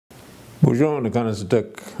Bonjour,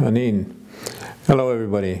 Anin. Hello,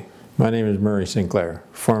 everybody. My name is Murray Sinclair,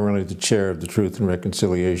 formerly the chair of the Truth and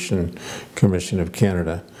Reconciliation Commission of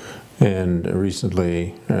Canada, and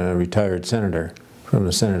recently retired senator from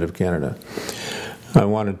the Senate of Canada. I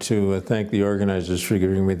wanted to thank the organizers for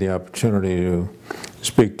giving me the opportunity to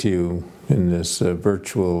speak to you in this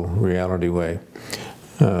virtual reality way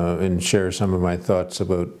and share some of my thoughts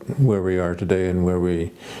about where we are today and where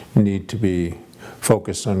we need to be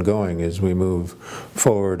focused on going as we move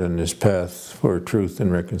forward on this path for truth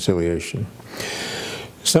and reconciliation.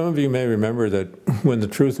 Some of you may remember that when the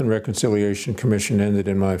Truth and Reconciliation Commission ended,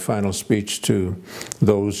 in my final speech to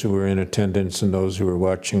those who were in attendance and those who were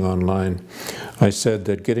watching online, I said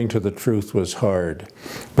that getting to the truth was hard,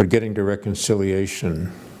 but getting to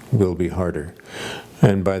reconciliation will be harder.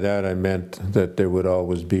 And by that I meant that there would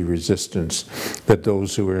always be resistance, that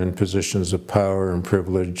those who were in positions of power and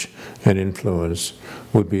privilege and influence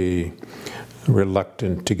would be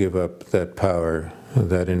reluctant to give up that power,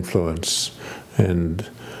 that influence, and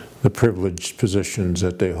the privileged positions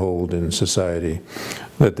that they hold in society,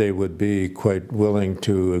 that they would be quite willing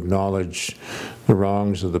to acknowledge the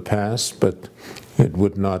wrongs of the past, but it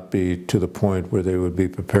would not be to the point where they would be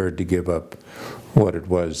prepared to give up what it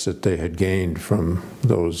was that they had gained from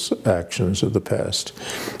those actions of the past.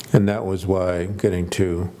 And that was why getting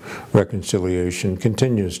to reconciliation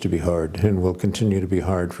continues to be hard and will continue to be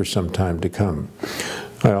hard for some time to come.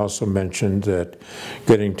 I also mentioned that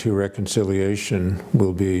getting to reconciliation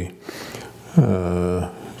will be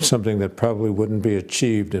something that probably wouldn't be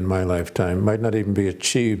achieved in my lifetime, might not even be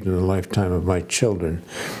achieved in the lifetime of my children.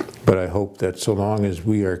 But I hope that so long as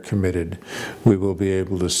we are committed, we will be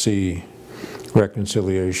able to see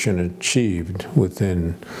reconciliation achieved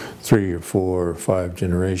within 3 or 4 or 5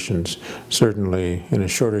 generations, certainly in a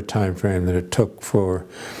shorter time frame than it took for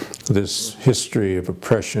this history of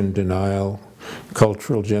oppression, denial,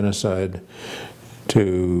 cultural genocide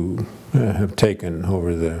to have taken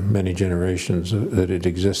over the many generations that it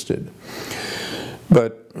existed.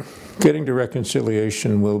 But getting to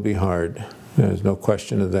reconciliation will be hard. There's no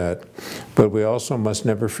question of that. But we also must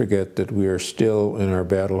never forget that we are still in our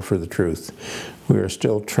battle for the truth. We are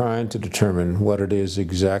still trying to determine what it is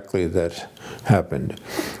exactly that happened.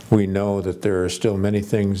 We know that there are still many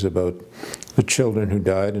things about the children who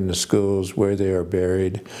died in the schools, where they are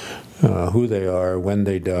buried, who they are, when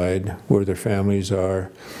they died, where their families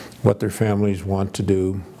are, what their families want to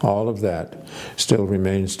do. All of that still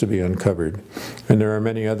remains to be uncovered. And there are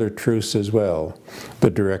many other truths as well.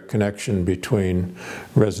 The direct connection between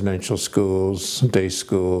residential schools, day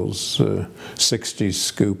schools, 60s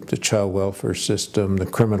scoop, the child welfare system, the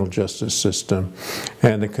criminal justice system,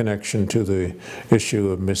 and the connection to the issue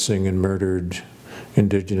of missing and murdered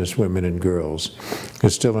Indigenous women and girls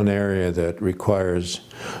is still an area that requires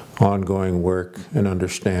ongoing work and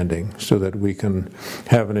understanding so that we can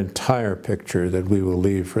have an entire picture that we will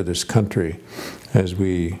leave for this country as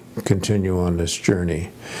we continue on this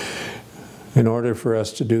journey. In order for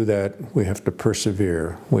us to do that, we have to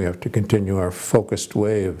persevere. We have to continue our focused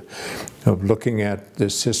way of looking at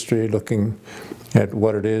this history, looking at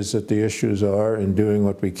what it is that the issues are, and doing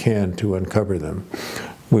what we can to uncover them.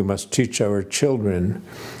 We must teach our children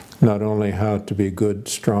not only how to be good,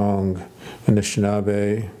 strong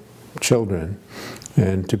Anishinaabe children,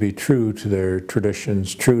 and to be true to their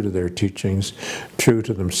traditions, true to their teachings, true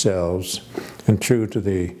to themselves, and true to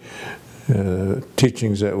the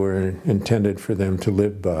teachings that were intended for them to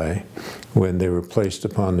live by when they were placed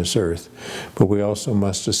upon this earth. But we also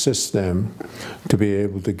must assist them to be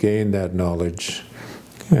able to gain that knowledge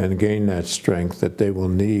and gain that strength that they will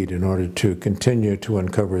need in order to continue to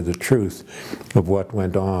uncover the truth of what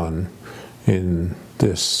went on in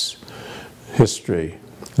this history,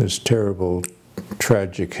 this terrible,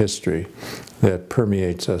 tragic history that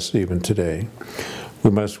permeates us even today. We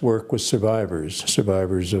must work with survivors,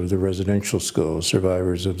 survivors of the residential schools,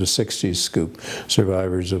 survivors of the 60s scoop,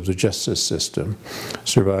 survivors of the justice system,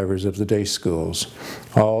 survivors of the day schools,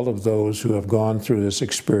 all of those who have gone through this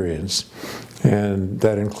experience. And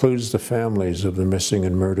that includes the families of the missing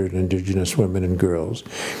and murdered Indigenous women and girls.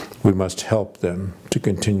 We must help them to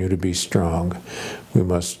continue to be strong. We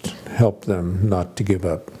must help them not to give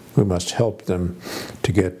up. We must help them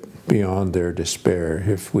to get beyond their despair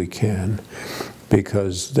if we can,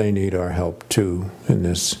 because they need our help too in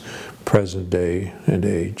this present day and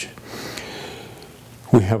age.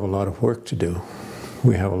 We have a lot of work to do.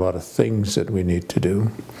 We have a lot of things that we need to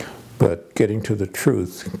do, but getting to the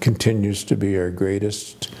truth continues to be our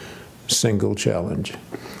greatest single challenge.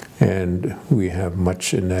 And we have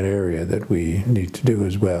much in that area that we need to do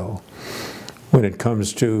as well. When it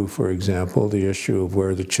comes to, for example, the issue of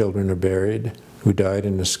where the children are buried, who died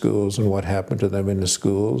in the schools and what happened to them in the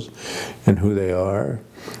schools and who they are,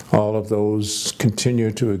 all of those continue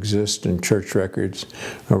to exist in church records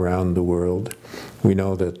around the world. We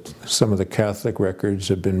know that some of the Catholic records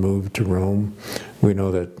have been moved to Rome. We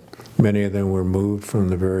know that many of them were moved from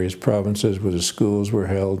the various provinces where the schools were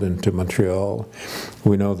held into Montreal.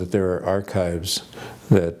 We know that there are archives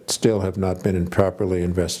that still have not been properly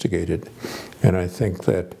investigated. And I think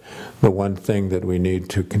that the one thing that we need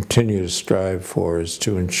to continue to strive for is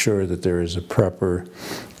to ensure that there is a proper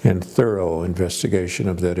and thorough investigation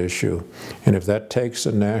of that issue. And if that takes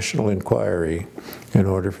a national inquiry in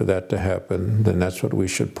order for that to happen, then that's what we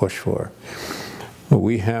should push for.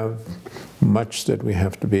 We have much that we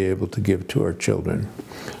have to be able to give to our children.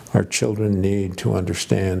 Our children need to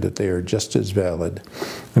understand that they are just as valid,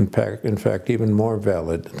 in fact, even more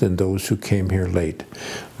valid than those who came here late,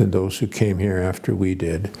 than those who came here after we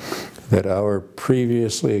did, that our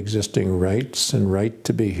previously existing rights and right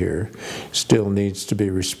to be here still needs to be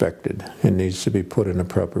respected and needs to be put in a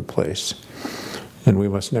proper place. And we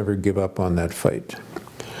must never give up on that fight.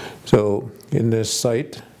 So in this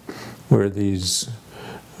site where these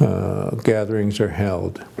gatherings are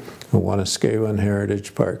held, Wanuskewin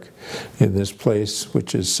Heritage Park, in this place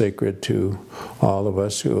which is sacred to all of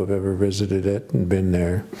us who have ever visited it and been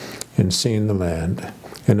there and seen the land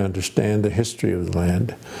and understand the history of the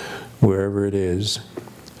land, wherever it is,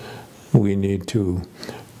 we need to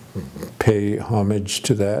pay homage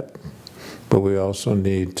to that, but we also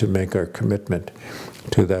need to make our commitment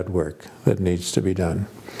to that work that needs to be done.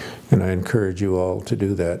 And I encourage you all to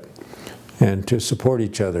do that, and to support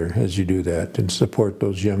each other as you do that, and support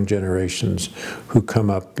those young generations who come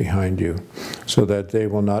up behind you, so that they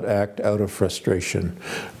will not act out of frustration,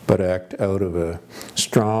 but act out of a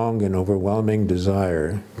strong and overwhelming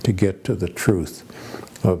desire to get to the truth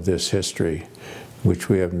of this history, which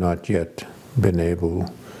we have not yet been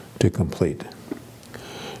able to complete.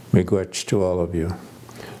 Miigwech to all of you,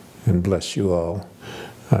 and bless you all.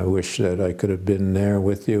 I wish that I could have been there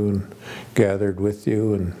with you and gathered with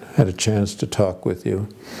you and had a chance to talk with you,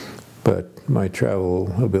 but my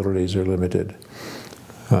travel abilities are limited.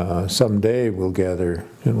 Someday we'll gather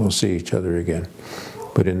and we'll see each other again.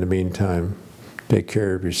 But in the meantime, take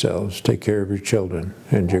care of yourselves, take care of your children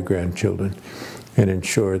and your grandchildren, and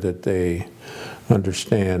ensure that they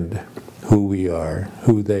understand who we are,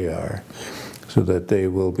 who they are, so that they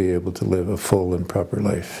will be able to live a full and proper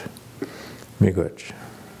life. Miigwech.